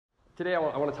Today I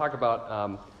want to talk about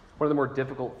one of the more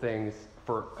difficult things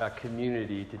for a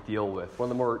community to deal with, one of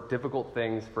the more difficult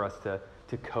things for us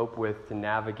to cope with, to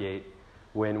navigate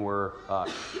when we're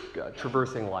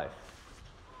traversing life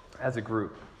as a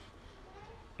group.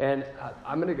 And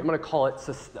I'm gonna call it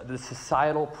the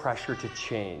societal pressure to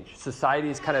change.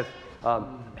 Society's kind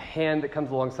of hand that comes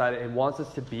alongside it and wants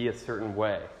us to be a certain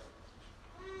way.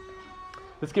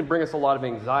 This can bring us a lot of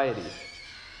anxiety.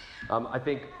 I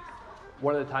think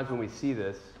one of the times when we see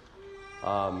this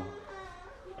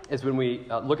is when we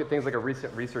look at things like a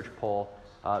recent research poll,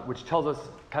 which tells us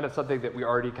kind of something that we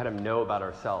already kind of know about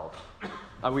ourselves.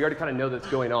 We already kind of know that's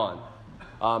going on.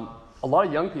 A lot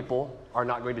of young people are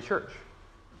not going to church.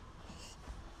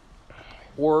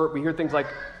 Or we hear things like,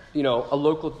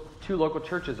 two local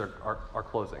churches are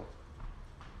closing.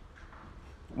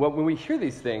 Well, when we hear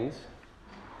these things,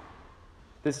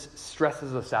 this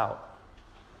stresses us out.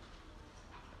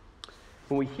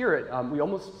 When we hear it,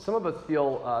 some of us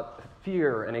feel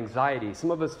fear and anxiety.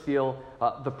 Some of us feel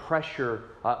the pressure,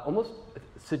 almost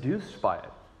seduced by it.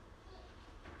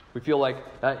 We feel like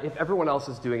if everyone else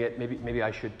is doing it, maybe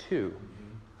I should too.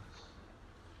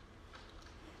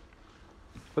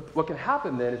 But what can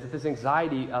happen then is that this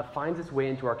anxiety finds its way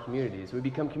into our communities. We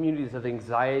become communities of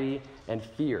anxiety and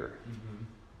fear. Mm-hmm.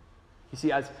 You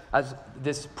see, as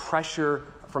this pressure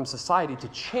from society to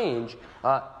change,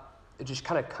 it just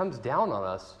kind of comes down on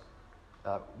us.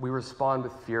 We respond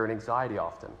with fear and anxiety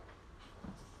often.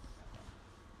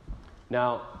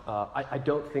 Now, I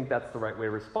don't think that's the right way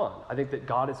to respond. I think that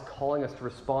God is calling us to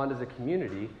respond as a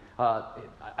community.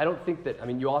 I don't think that,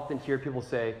 you often hear people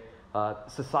say,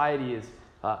 society is,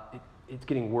 it's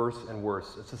getting worse and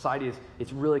worse. Society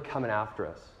it's really coming after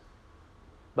us.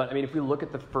 But, if we look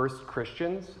at the first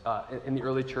Christians in the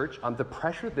early church, the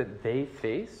pressure that they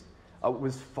faced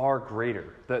was far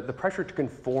greater. The pressure to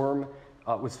conform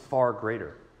was far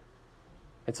greater.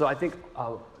 And so I think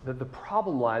that the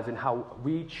problem lies in how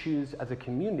we choose as a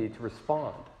community to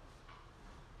respond.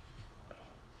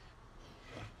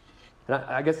 And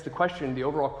I guess the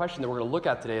overall question that we're going to look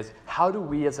at today is, how do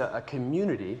we as a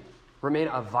community remain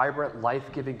a vibrant,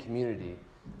 life-giving community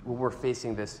when we're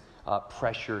facing this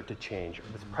pressure to change, or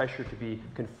this pressure to be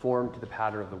conformed to the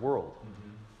pattern of the world?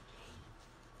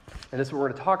 And this is what we're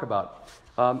going to talk about.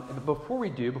 But before we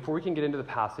can get into the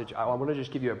passage, I want to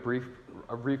just give you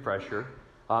a refresher,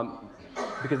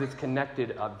 because it's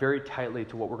connected very tightly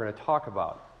to what we're going to talk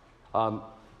about.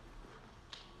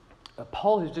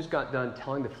 Paul has just got done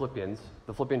telling the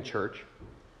Philippian church,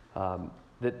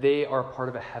 that they are part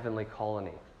of a heavenly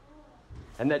colony.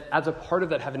 And that as a part of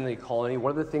that heavenly colony, one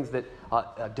of the things that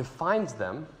defines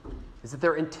them is that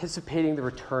they're anticipating the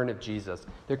return of Jesus.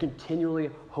 They're continually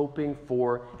hoping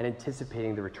for and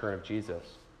anticipating the return of Jesus.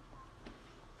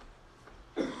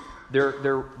 They're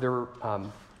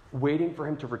waiting for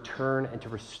him to return and to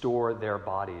restore their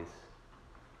bodies,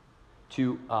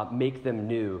 to make them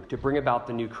new, to bring about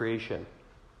the new creation.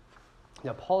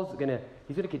 Now, Paul's going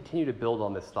to continue to build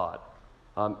on this thought.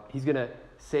 He's going to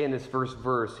say in this first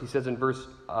verse, he says in verse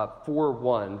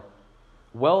 4:1,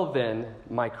 "Well then,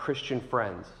 my Christian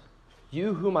friends,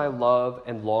 you whom I love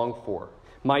and long for,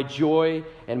 my joy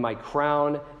and my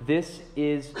crown, this,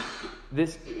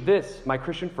 my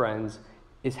Christian friends,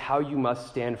 is how you must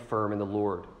stand firm in the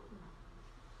Lord."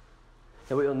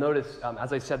 Now, what you'll notice,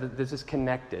 as I said, that this is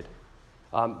connected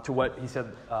to what he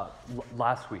said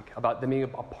last week about them being a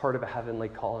part of a heavenly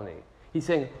colony. He's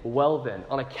saying, well then,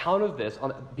 on account of this,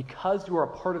 because you are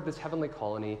a part of this heavenly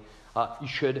colony, you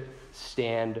should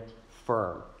stand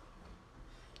firm.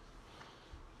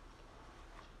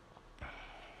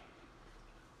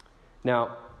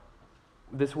 Now,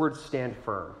 this word "stand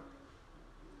firm,"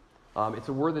 it's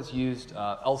a word that's used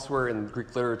elsewhere in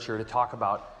Greek literature to talk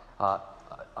about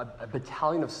a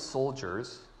battalion of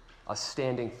soldiers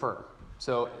standing firm.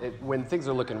 So when things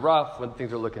are looking rough, when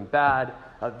things are looking bad,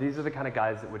 these are the kind of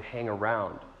guys that would hang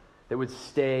around. They would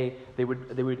stay, they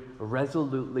would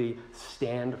resolutely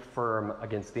stand firm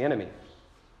against the enemy.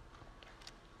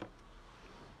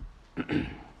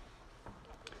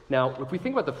 Now, if we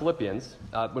think about the Philippians,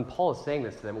 when Paul is saying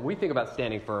this to them, when we think about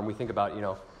standing firm, we think about,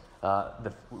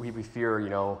 we fear,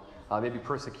 maybe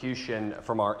persecution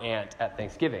from our aunt at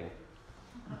Thanksgiving.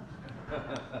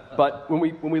 But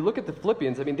when we look at the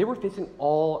Philippians, they were facing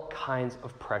all kinds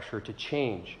of pressure to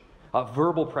change.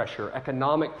 Verbal pressure,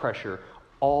 economic pressure,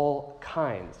 all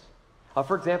kinds.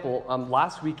 For example,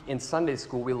 last week in Sunday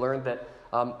school, we learned that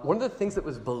one of the things that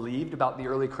was believed about the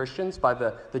early Christians by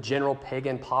the general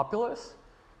pagan populace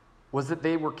was that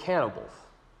they were cannibals.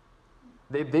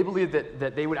 They believed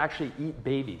that they would actually eat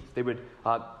babies. They would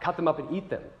cut them up and eat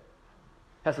them.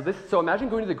 Yeah, so imagine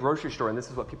going to the grocery store and this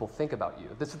is what people think about you.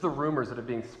 This is the rumors that are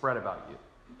being spread about you.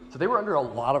 So they were under a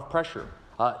lot of pressure.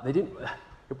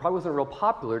 It probably wasn't real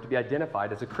popular to be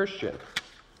identified as a Christian.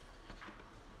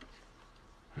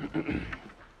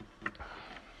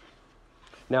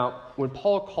 Now, when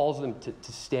Paul calls them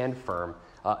to stand firm,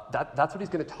 that's what he's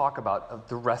going to talk about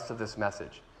the rest of this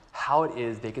message. How it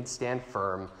is they can stand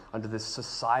firm under this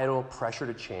societal pressure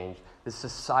to change, this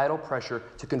societal pressure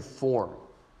to conform.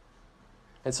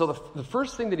 And so the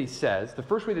first thing that he says, the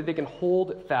first way that they can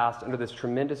hold fast under this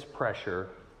tremendous pressure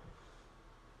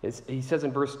is, he says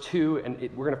in verse 2, and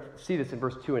we're going to see this in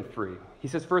verse 2 and 3. He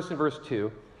says first in verse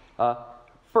 2,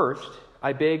 first,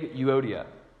 I beg Euodia,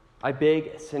 I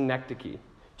beg Synecdoche,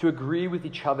 to agree with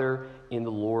each other in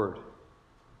the Lord.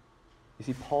 You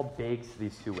see, Paul begs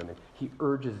these two women. He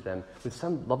urges them with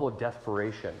some level of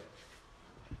desperation.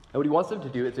 And what he wants them to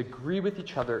do is agree with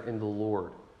each other in the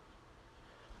Lord.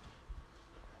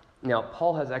 Now,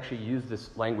 Paul has actually used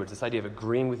this language, this idea of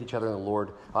agreeing with each other in the Lord,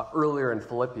 earlier in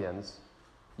Philippians.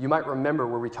 You might remember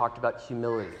where we talked about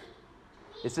humility.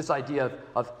 It's this idea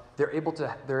of they're able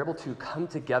to come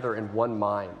together in one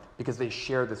mind because they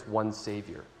share this one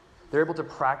Savior. They're able to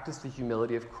practice the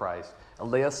humility of Christ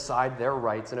and lay aside their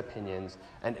rights and opinions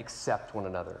and accept one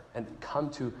another and come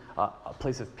to a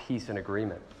place of peace and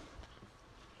agreement.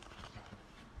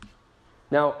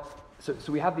 Now, so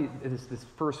we have this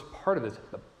first part of this.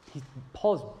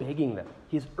 Paul is begging them.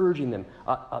 He's urging them,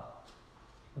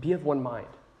 be of one mind.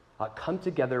 Come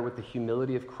together with the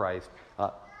humility of Christ.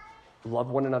 Love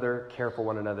one another, care for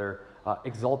one another,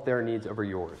 exalt their needs over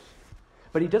yours.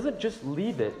 But he doesn't just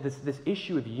leave it, this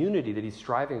issue of unity that he's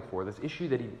striving for, this issue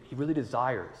that he really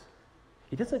desires.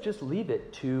 He doesn't just leave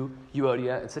it to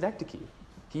Euodia and Synecdoche.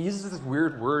 He uses this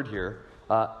weird word here,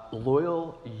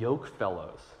 loyal yoke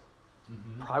fellows.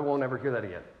 Mm-hmm. Probably won't ever hear that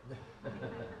again.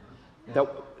 Now,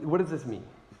 what does this mean?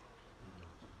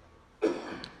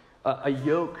 A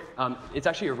yoke, it's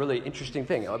actually a really interesting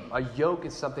thing. A yoke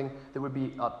is something that would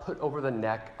be put over the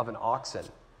neck of an oxen.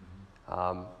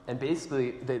 And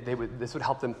basically, this would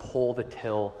help them pull the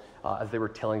till as they were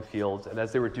tilling fields and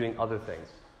as they were doing other things.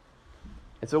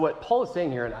 And so what Paul is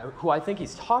saying here, and who I think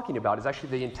he's talking about, is actually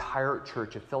the entire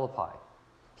church of Philippi.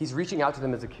 He's reaching out to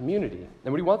them as a community.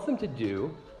 And what he wants them to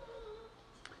do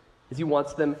is he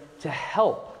wants them to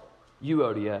help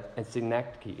Euodia and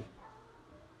Synecdoche.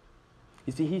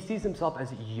 You see, he sees himself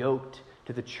as yoked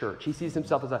to the church. He sees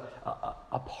himself as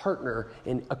a partner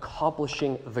in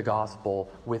accomplishing the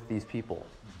gospel with these people.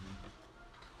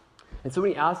 Mm-hmm. And so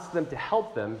when he asks them to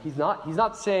help them, he's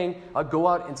not saying, go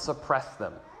out and suppress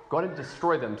them. Go out and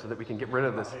destroy them so that we can get rid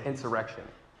of this insurrection.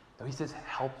 No, he says,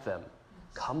 help them.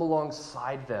 Come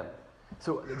alongside them.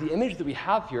 So the image that we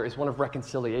have here is one of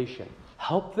reconciliation.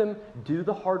 Help them do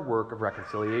the hard work of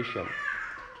reconciliation.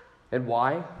 And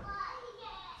why?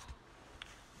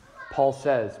 Paul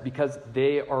says, because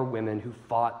they are women who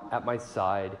fought at my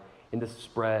side in the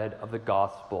spread of the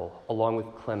gospel, along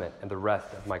with Clement and the rest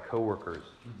of my co-workers.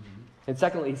 Mm-hmm. And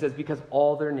secondly, he says, because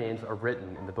all their names are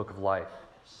written in the book of life.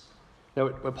 Now,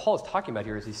 what Paul is talking about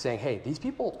here is he's saying, hey, these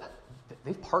people,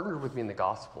 they've partnered with me in the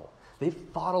gospel. They've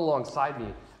fought alongside me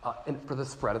for the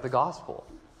spread of the gospel.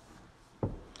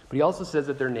 But he also says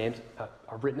that their names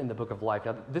are written in the book of life.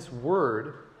 Now, this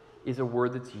word is a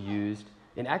word that's used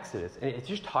in Exodus, and it's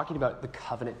just talking about the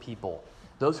covenant people.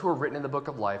 Those who are written in the book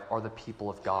of life are the people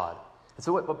of God. And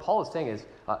so what Paul is saying is,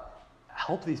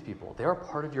 help these people. They're a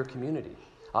part of your community.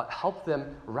 Help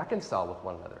them reconcile with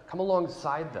one another. Come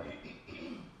alongside them.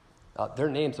 Their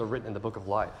names are written in the book of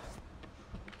life.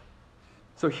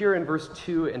 So here in verse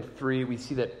 2 and 3, we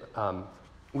see that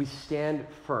we stand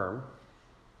firm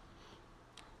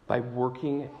by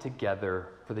working together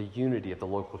for the unity of the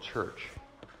local church.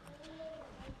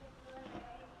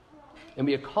 And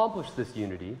we accomplish this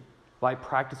unity by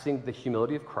practicing the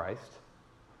humility of Christ.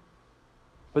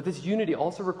 But this unity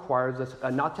also requires us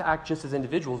not to act just as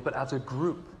individuals, but as a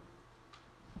group.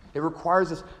 It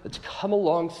requires us to come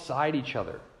alongside each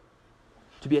other,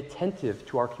 to be attentive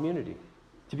to our community,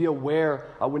 to be aware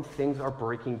when things are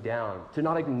breaking down, to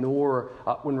not ignore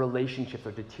when relationships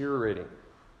are deteriorating.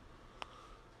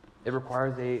 It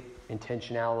requires a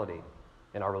intentionality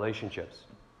in our relationships.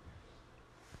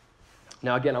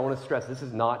 Now, again, I want to stress, this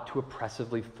is not to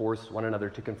oppressively force one another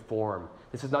to conform.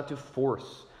 This is not to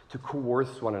force, to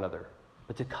coerce one another,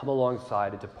 but to come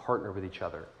alongside and to partner with each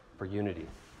other for unity.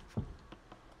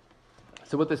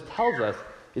 So what this tells us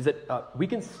is that we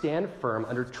can stand firm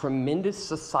under tremendous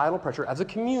societal pressure as a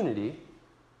community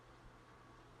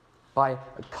by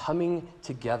coming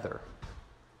together,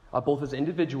 both as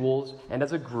individuals and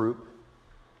as a group,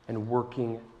 and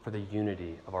working for the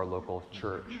unity of our local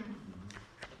church.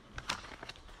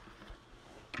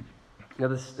 Now,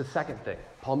 the second thing,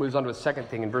 Paul moves on to a second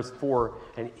thing in verse 4,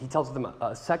 and he tells them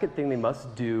a second thing they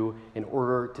must do in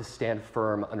order to stand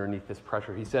firm underneath this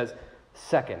pressure. He says,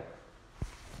 second,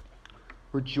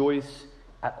 rejoice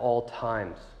at all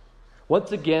times.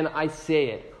 Once again, I say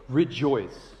it,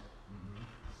 rejoice.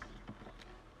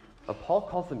 Paul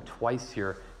calls them twice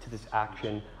here to this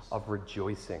action of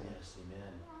rejoicing. Yes,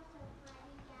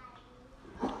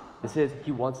 amen. This is,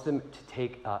 he wants them to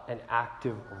take an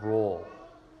active role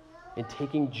in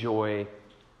taking joy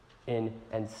in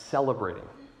and celebrating.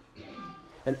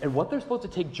 And what they're supposed to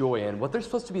take joy in, what they're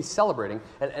supposed to be celebrating,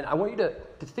 and I want you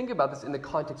to think about this in the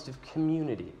context of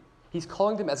community. He's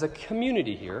calling them as a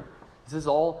community here. This is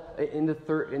all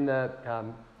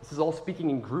this is all speaking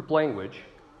in group language.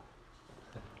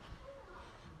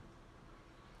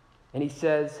 And he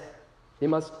says they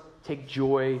must take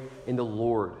joy in the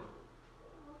Lord.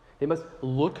 They must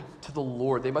look to the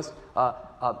Lord. They must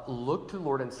look to the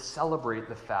Lord and celebrate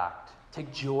the fact.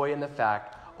 Take joy in the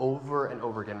fact over and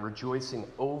over again, rejoicing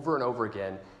over and over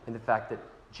again in the fact that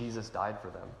Jesus died for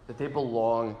them, that they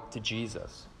belong to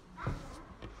Jesus.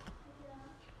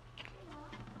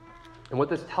 And what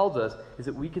this tells us is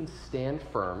that we can stand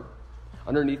firm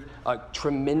underneath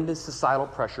tremendous societal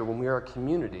pressure when we are a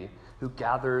community who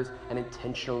gathers and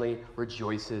intentionally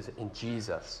rejoices in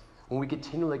Jesus. When we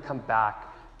continually come back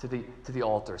to the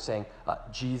altar saying,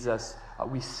 Jesus,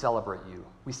 we celebrate you.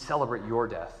 We celebrate your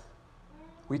death.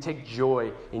 We take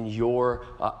joy in your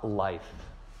life.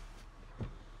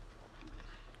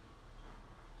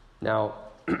 Now,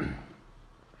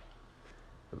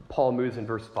 Paul moves in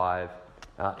verse 5,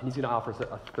 and he's going to offer us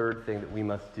a third thing that we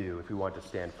must do if we want to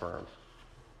stand firm.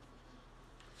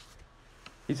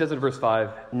 He says in verse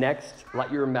 5, next,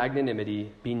 let your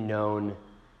magnanimity be known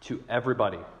to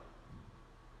everybody.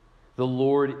 The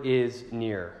Lord is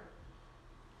near.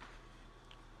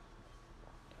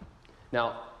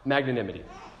 Now, magnanimity.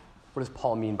 What does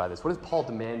Paul mean by this? What is Paul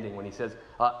demanding when he says,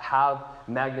 have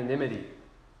magnanimity?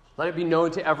 Let it be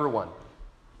known to everyone.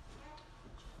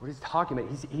 What he's talking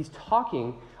about, he's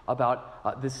talking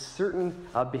about this certain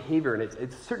behavior, and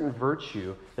it's a certain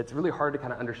virtue that's really hard to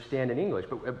kind of understand in English.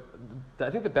 But I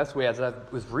think the best way, as I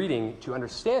was reading, to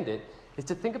understand it is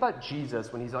to think about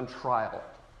Jesus when he's on trial.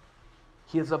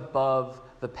 He is above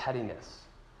the pettiness.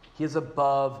 He is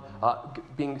above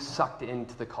being sucked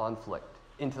into the conflict,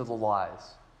 into the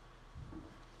lies.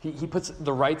 He puts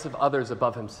the rights of others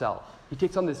above himself. He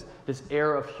takes on this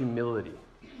air of humility.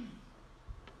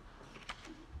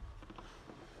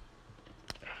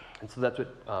 And so that's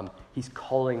what he's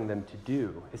calling them to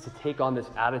do, is to take on this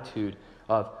attitude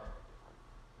of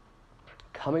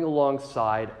coming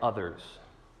alongside others.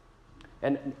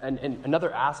 And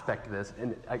another aspect of this,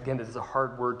 and again, this is a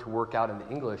hard word to work out in the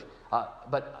English,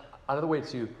 but another way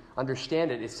to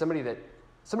understand it is somebody that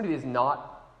is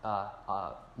not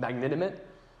magnanimous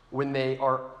when they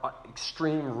are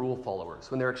extreme rule followers,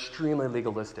 when they're extremely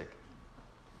legalistic.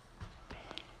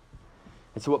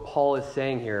 And so what Paul is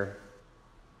saying here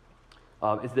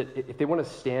is that if they want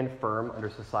to stand firm under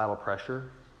societal pressure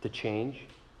to change,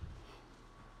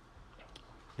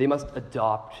 they must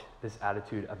adopt this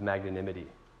attitude of magnanimity.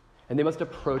 And they must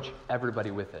approach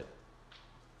everybody with it.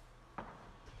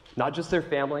 Not just their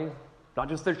family, not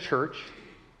just their church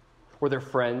or their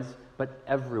friends, but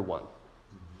everyone.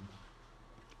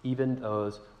 Even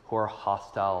those who are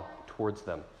hostile towards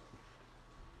them.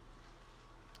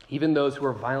 Even those who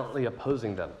are violently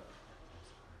opposing them.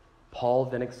 Paul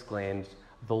then exclaims,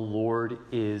 the Lord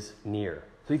is near.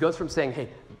 So he goes from saying, hey,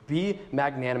 be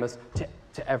magnanimous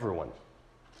to everyone.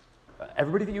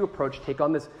 Everybody that you approach, take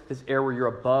on this air where you're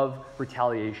above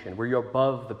retaliation, where you're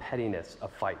above the pettiness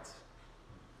of fights.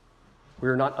 We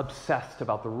are not obsessed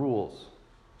about the rules.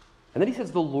 And then he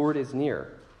says the Lord is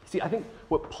near. See, I think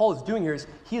what Paul is doing here is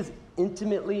he is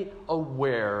intimately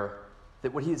aware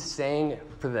that what he is saying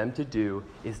for them to do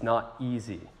is not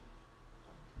easy.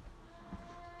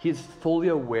 He is fully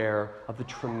aware of the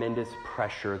tremendous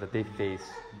pressure that they face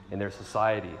in their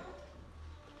society.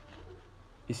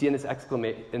 You see, in this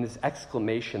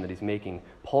exclamation that he's making,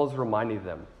 Paul is reminding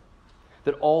them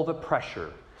that all the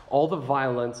pressure, all the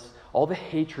violence, all the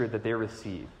hatred that they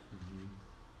receive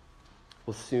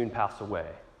will soon pass away.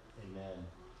 Amen.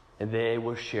 And they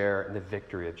will share in the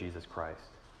victory of Jesus Christ.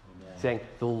 Amen. Saying,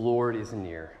 the Lord is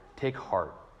near. Take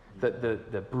heart.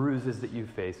 The bruises that you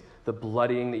face, the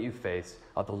bloodying that you face,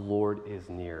 the Lord is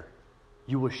near.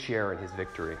 You will share in his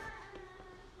victory.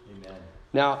 Amen.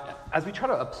 Now, as we try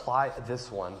to apply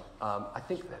this one, I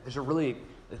think that there's a really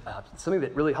something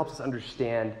that really helps us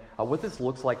understand what this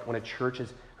looks like when a church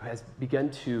has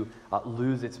begun to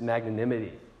lose its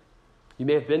magnanimity. You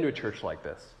may have been to a church like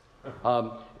this.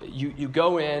 You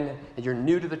go in, and you're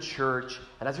new to the church,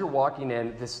 and as you're walking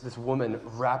in, this woman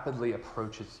rapidly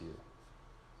approaches you.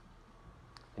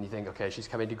 And you think, okay, she's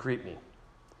coming to greet me.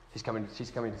 She's coming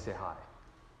to say hi.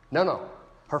 No.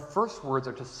 Her first words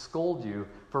are to scold you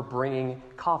for bringing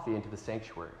coffee into the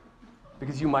sanctuary,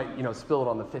 because you might, spill it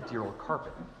on the 50-year-old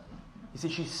carpet. You see,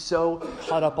 she's so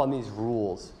caught up on these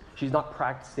rules. She's not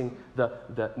practicing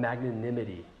the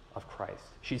magnanimity of Christ.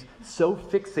 She's so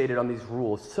fixated on these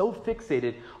rules, so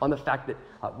fixated on the fact that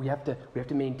we have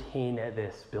to maintain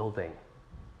this building,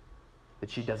 that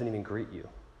she doesn't even greet you.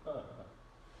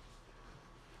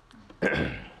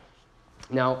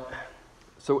 Now,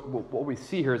 so what we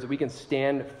see here is that we can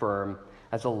stand firm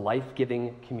as a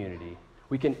life-giving community.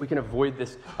 We can avoid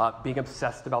this being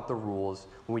obsessed about the rules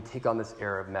when we take on this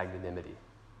air of magnanimity,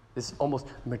 this almost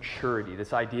maturity,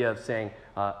 this idea of saying,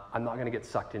 I'm not going to get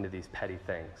sucked into these petty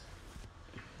things.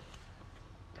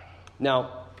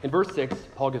 Now, in verse 6,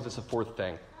 Paul gives us a fourth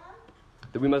thing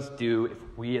that we must do if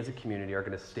we as a community are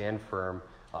going to stand firm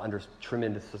under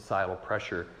tremendous societal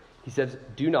pressure. He says,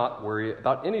 do not worry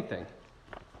about anything.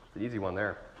 It's an easy one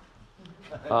there.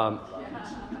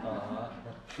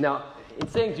 Now, in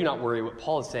saying do not worry, what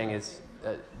Paul is saying is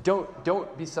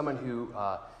don't be someone who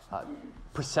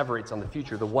perseverates on the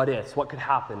future, the what ifs, what could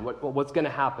happen, what's going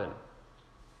to happen.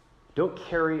 Don't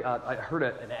carry, I heard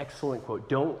an excellent quote,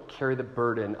 don't carry the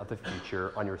burden of the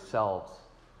future on yourselves.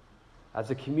 As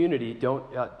a community, don't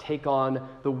take on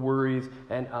the worries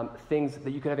and things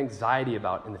that you could have anxiety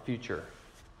about in the future.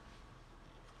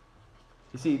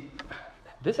 You see,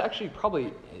 this actually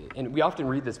probably, and we often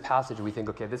read this passage and we think,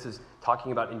 okay, this is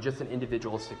talking about in just an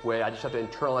individualistic way. I just have to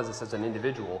internalize this as an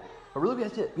individual. But really, we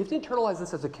have to internalize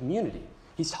this as a community.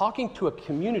 He's talking to a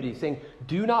community saying,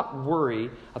 do not worry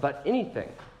about anything.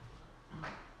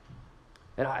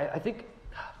 And I think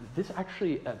this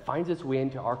actually finds its way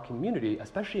into our community,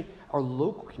 especially our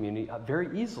local community,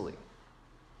 very easily.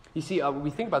 You see, when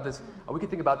we think about this, we can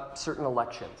think about certain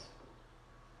elections.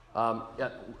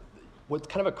 What's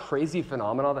kind of a crazy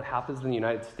phenomenon that happens in the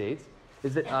United States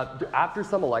is that after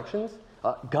some elections,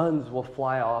 guns will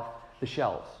fly off the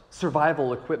shelves.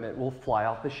 Survival equipment will fly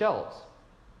off the shelves.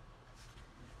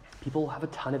 People have a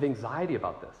ton of anxiety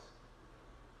about this.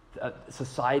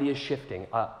 Society is shifting.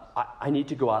 I need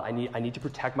to go out. I need to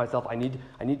protect myself. I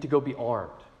need to go be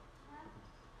armed.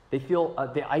 They feel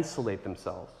they isolate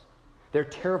themselves. They're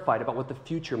terrified about what the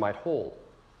future might hold.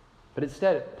 But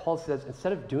instead, Paul says,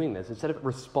 instead of doing this, instead of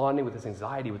responding with this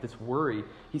anxiety, with this worry,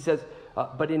 he says,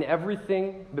 but in every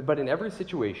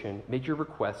situation, make your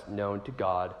request known to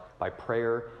God by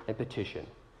prayer and petition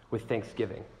with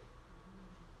thanksgiving.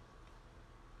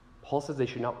 Paul says they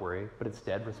should not worry, but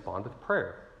instead respond with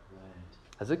prayer.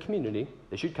 As a community,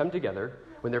 they should come together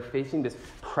when they're facing this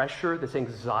pressure, this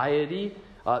anxiety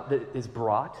that is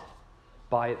brought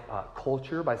by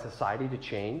culture, by society to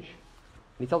change.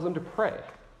 And he tells them to pray.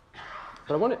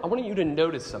 But I want you to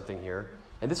notice something here,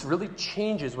 and this really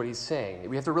changes what he's saying.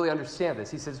 We have to really understand this.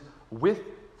 He says, with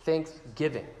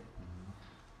thanksgiving.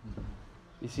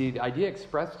 You see, the idea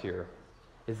expressed here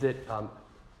is that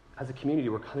as a community,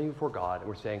 we're coming before God and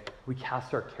we're saying, we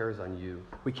cast our cares on you.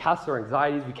 We cast our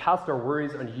anxieties, we cast our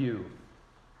worries on you.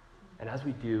 And as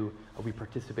we do, we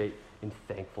participate in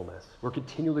thankfulness. We're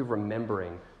continually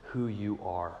remembering who you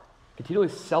are, continually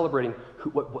celebrating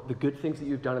what the good things that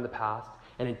you've done in the past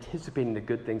and anticipating the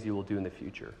good things you will do in the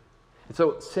future. And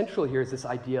so central here is this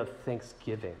idea of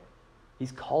thanksgiving.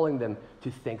 He's calling them to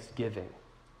thanksgiving,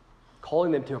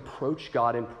 calling them to approach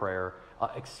God in prayer,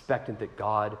 expectant that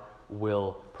God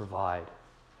will provide,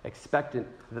 expectant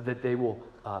that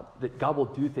that God will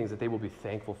do things that they will be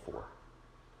thankful for.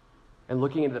 And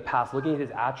looking into the past, looking at his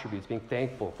attributes, being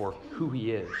thankful for who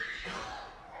he is.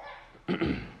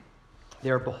 They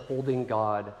are beholding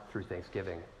God through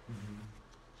thanksgiving. Mm-hmm.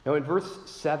 Now in verse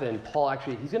 7, Paul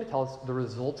he's going to tell us the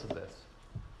results of this.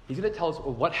 He's going to tell us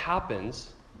what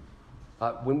happens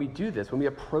when we do this, when we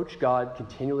approach God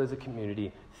continually as a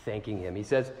community, thanking him. He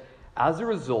says, as a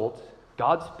result,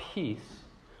 God's peace,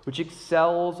 which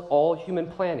excels all human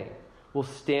planning, will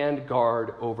stand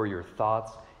guard over your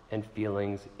thoughts and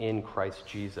feelings in Christ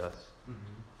Jesus.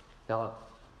 Mm-hmm. Now,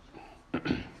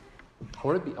 I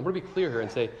want to be clear here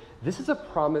and say, this is a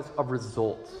promise of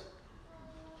results.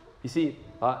 You see,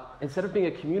 instead of being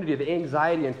a community of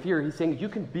anxiety and fear, he's saying you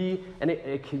can be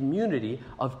a community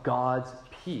of God's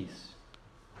peace.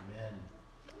 Amen.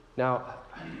 Now,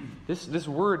 this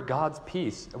word, God's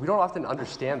peace, we don't often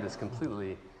understand this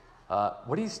completely.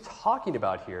 What he's talking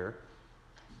about here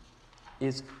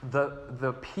is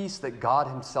the peace that God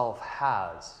himself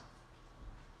has.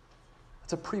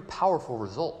 That's a pretty powerful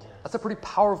result. That's a pretty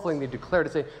powerful thing to declare, to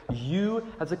say, you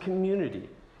as a community,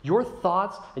 your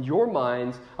thoughts and your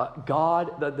minds,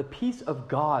 the peace of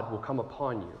God will come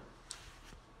upon you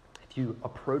if you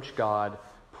approach God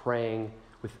praying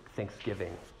with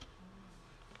thanksgiving.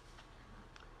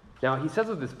 Now, he says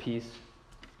of this peace,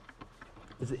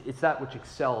 it's that which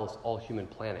excels all human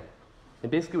planning. And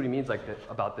basically what he means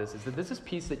about this is that this is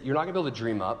peace that you're not going to be able to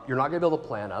dream up, you're not going to be able to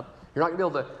plan up, you're not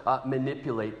going to be able to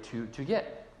manipulate to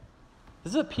get.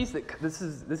 This is a peace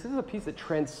that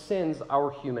transcends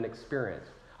our human experience,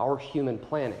 our human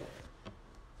planning.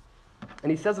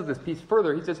 And he says of this peace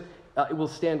further, he says, it will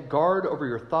stand guard over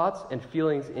your thoughts and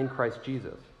feelings in Christ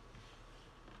Jesus.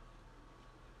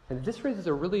 And this raises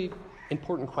a really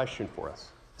important question for us.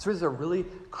 This raises a really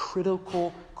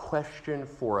critical question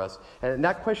for us. And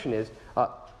that question is,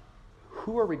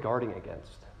 who are we guarding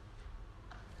against?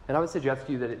 And I would suggest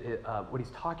to you that what he's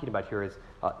talking about here is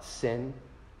sin,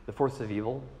 the force of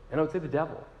evil, and I would say the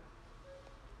devil.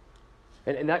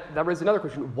 And that raises another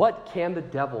question. What can the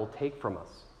devil take from us?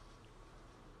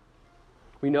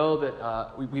 We know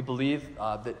that we believe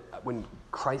that when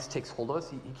Christ takes hold of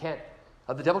us, he can't.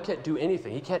 The devil can't do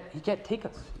anything. He can't take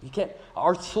us. He can't.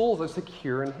 Our souls are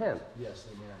secure in him. Yes,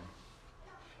 amen.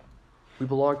 We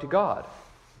belong to God.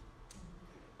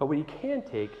 But what he can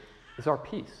take is our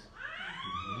peace.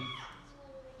 Mm-hmm.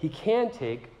 He can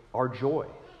take our joy.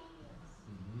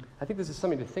 Mm-hmm. I think this is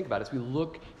something to think about as we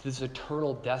look to this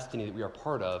eternal destiny that we are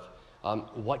part of.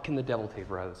 What can the devil take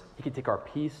from us? He can take our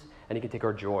peace and he can take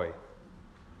our joy.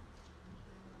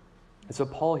 And so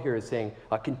Paul here is saying,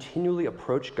 continually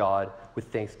approach God with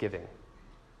thanksgiving.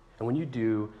 And when you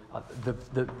do,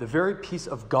 the very peace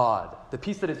of God, the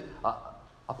peace that is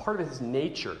a part of his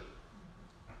nature,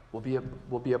 will be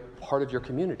a part of your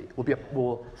community,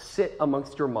 will sit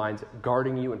amongst your minds,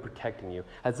 guarding you and protecting you.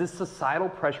 As this societal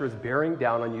pressure is bearing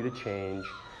down on you to change,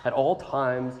 at all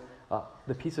times,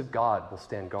 the peace of God will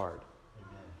stand guard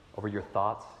over your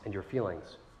thoughts and your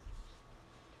feelings.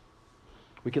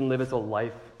 We can live as a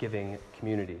life-giving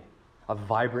community, a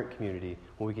vibrant community,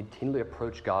 when we continually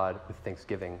approach God with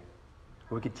thanksgiving,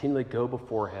 when we continually go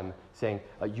before him saying,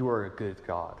 you are a good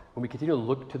God. When we continue to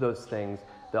look to those things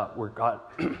that where God,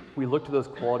 we look to those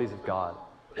qualities of God,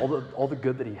 all the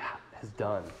good that he has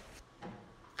done.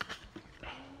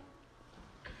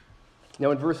 Now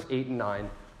in verse 8 and 9,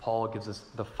 Paul gives us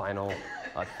the final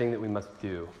thing that we must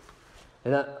do.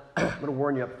 And I'm going to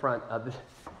warn you up front,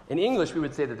 in English, we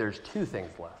would say that there's two things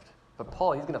left. But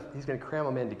Paul, he's going to cram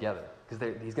them in together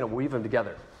because he's going to weave them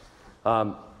together.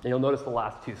 And you'll notice the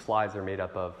last two slides are made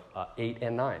up of 8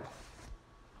 and 9.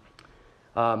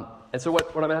 And so what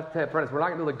I'm going to have to say up front is we're not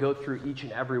going to be able to go through each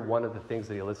and every one of the things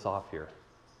that he lists off here.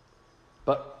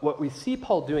 But what we see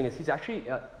Paul doing is he's actually,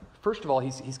 first of all,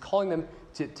 he's calling them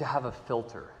to have a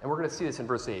filter. And we're going to see this in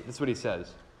verse 8. This is what he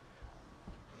says.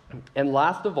 And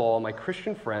last of all, my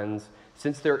Christian friends,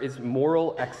 since there is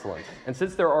moral excellence, and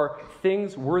since there are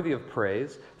things worthy of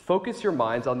praise, focus your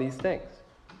minds on these things.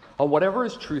 On whatever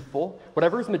is truthful,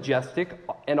 whatever is majestic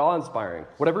and awe-inspiring,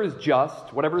 whatever is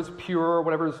just, whatever is pure,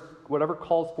 whatever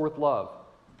calls forth love,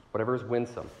 whatever is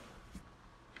winsome.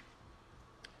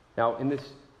 Now, in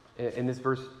this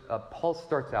verse, Paul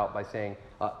starts out by saying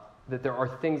that there are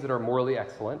things that are morally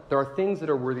excellent, there are things that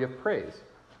are worthy of praise.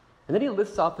 And then he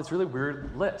lists off this really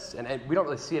weird list, and we don't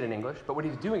really see it in English, but what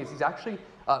he's doing is he's actually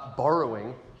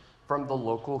borrowing from the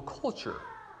local culture.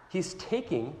 He's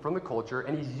taking from the culture,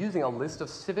 and he's using a list of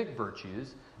civic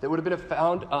virtues that would have been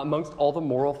found amongst all the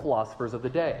moral philosophers of the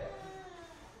day.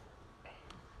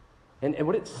 And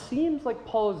what it seems like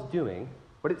Paul is doing,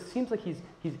 what it seems like he's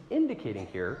indicating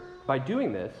here by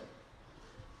doing this,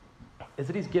 is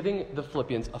that he's giving the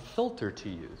Philippians a filter to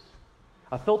use.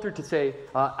 A filter to say,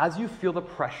 as you feel the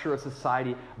pressure of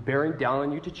society bearing down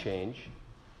on you to change,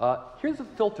 here's a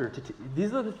filter.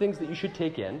 These are the things that you should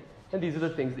take in, and these are the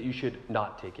things that you should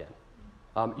not take in.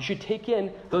 You should take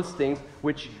in those things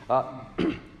which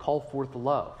call forth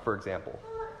love, for example.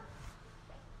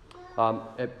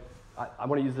 I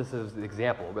want to use this as an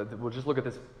example, but we'll just look at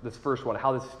this first one,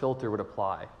 how this filter would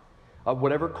apply.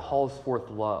 Whatever calls forth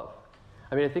love.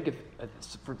 I mean, I think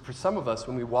for some of us,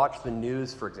 when we watch the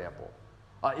news, for example,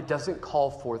 it doesn't call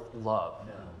forth love.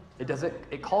 No.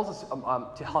 It calls us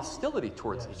to hostility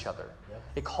towards each other. Yep.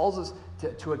 It calls us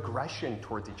to aggression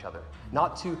towards each other,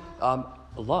 not to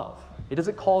love. It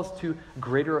doesn't call us to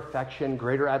greater affection,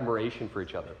 greater admiration for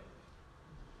each other.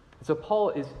 And so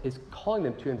Paul is calling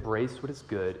them to embrace what is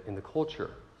good in the culture.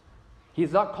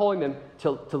 He's not calling them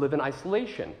to live in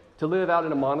isolation, to live out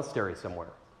in a monastery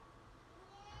somewhere.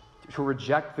 to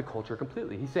reject the culture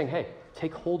completely. He's saying, hey,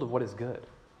 take hold of what is good.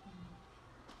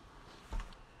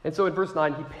 And so in verse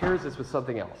 9, he pairs this with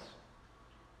something else.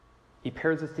 He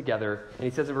pairs this together, and he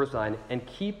says in verse 9, and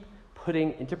keep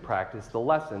putting into practice the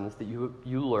lessons that you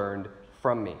learned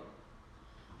from me,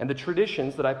 and the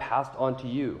traditions that I passed on to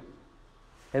you,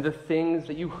 and the things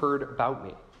that you heard about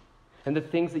me, and the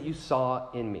things that you saw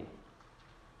in me.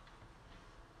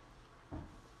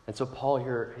 And so Paul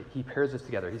here, he pairs this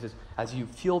together. He says, as you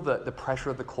feel the pressure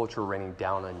of the culture raining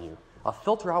down on you,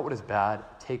 filter out what is bad,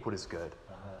 take what is good.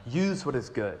 Use what is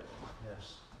good.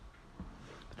 Yes.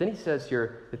 But then he says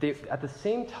here that they, at the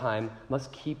same time,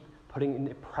 must keep putting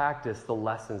into practice the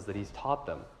lessons that he's taught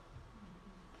them.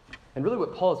 And really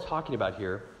what Paul is talking about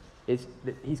here is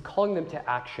that he's calling them to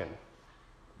action.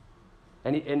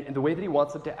 And the way that he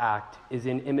wants them to act is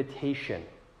in imitation,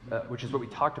 which is what we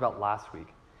talked about last week.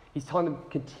 He's telling them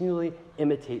continually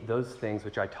imitate those things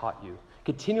which I taught you.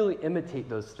 Continually imitate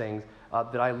those things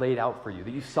that I laid out for you,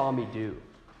 that you saw me do.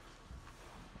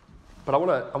 But I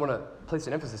want to place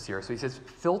an emphasis here. So he says,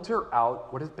 filter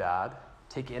out what is bad,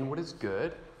 take in what is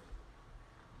good.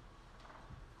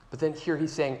 But then here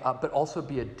he's saying, but also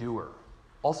be a doer.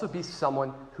 Also be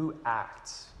someone who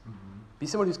acts. Mm-hmm. Be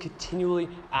someone who's continually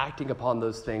acting upon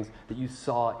those things that you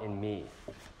saw in me.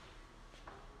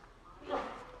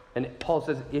 And Paul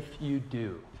says, if you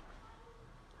do,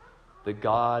 the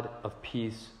God of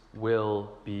peace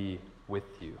will be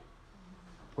with you.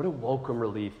 What a welcome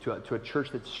relief to a church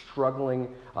that's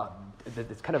struggling,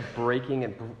 that's kind of breaking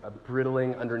and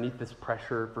brittling underneath this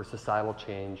pressure for societal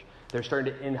change. They're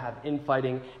starting to have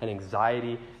infighting and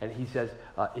anxiety. And he says,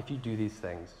 if you do these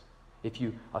things, if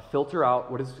you filter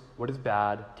out what is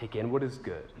bad, take in what is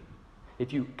good,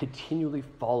 if you continually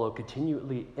follow,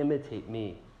 continually imitate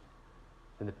me,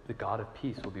 then the God of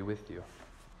peace will be with you.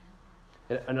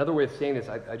 And another way of saying this,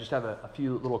 I just have a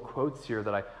few little quotes here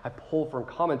that I pull from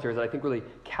commentaries that I think really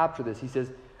capture this. He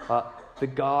says, the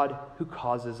God who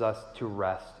causes us to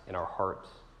rest in our hearts,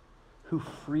 who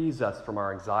frees us from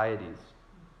our anxieties,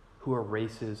 who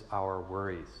erases our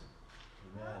worries.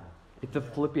 Amen. If the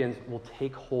Philippians will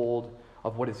take hold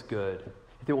of what is good,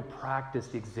 if they will practice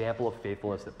the example of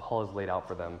faithfulness that Paul has laid out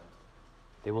for them,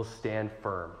 they will stand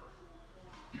firm.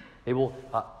 They will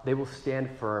stand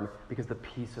firm because the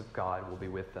peace of God will be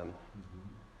with them. Mm-hmm.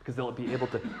 Because they'll be able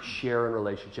to share in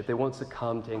relationship. They won't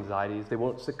succumb to anxieties. They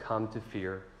won't succumb to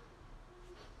fear.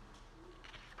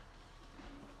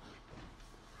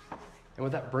 And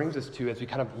what that brings us to, as we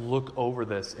kind of look over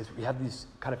this, is we have these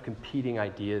kind of competing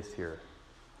ideas here.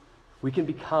 We can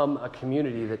become a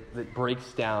community that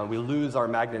breaks down. We lose our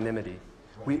magnanimity.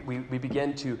 We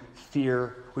begin to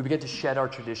fear. We begin to shed our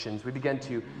traditions. We begin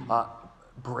to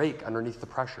break underneath the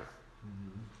pressure.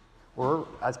 Mm-hmm. Or,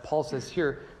 as Paul says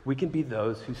here, we can be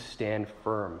those who stand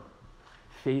firm,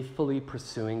 faithfully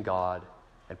pursuing God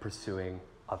and pursuing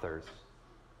others.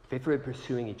 Faithfully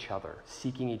pursuing each other,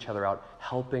 seeking each other out,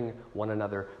 helping one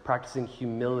another, practicing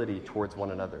humility towards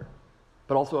one another,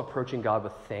 but also approaching God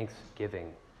with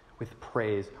thanksgiving, with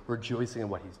praise, rejoicing in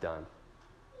what he's done.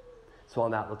 So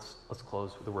on that, let's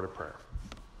close with a word of prayer.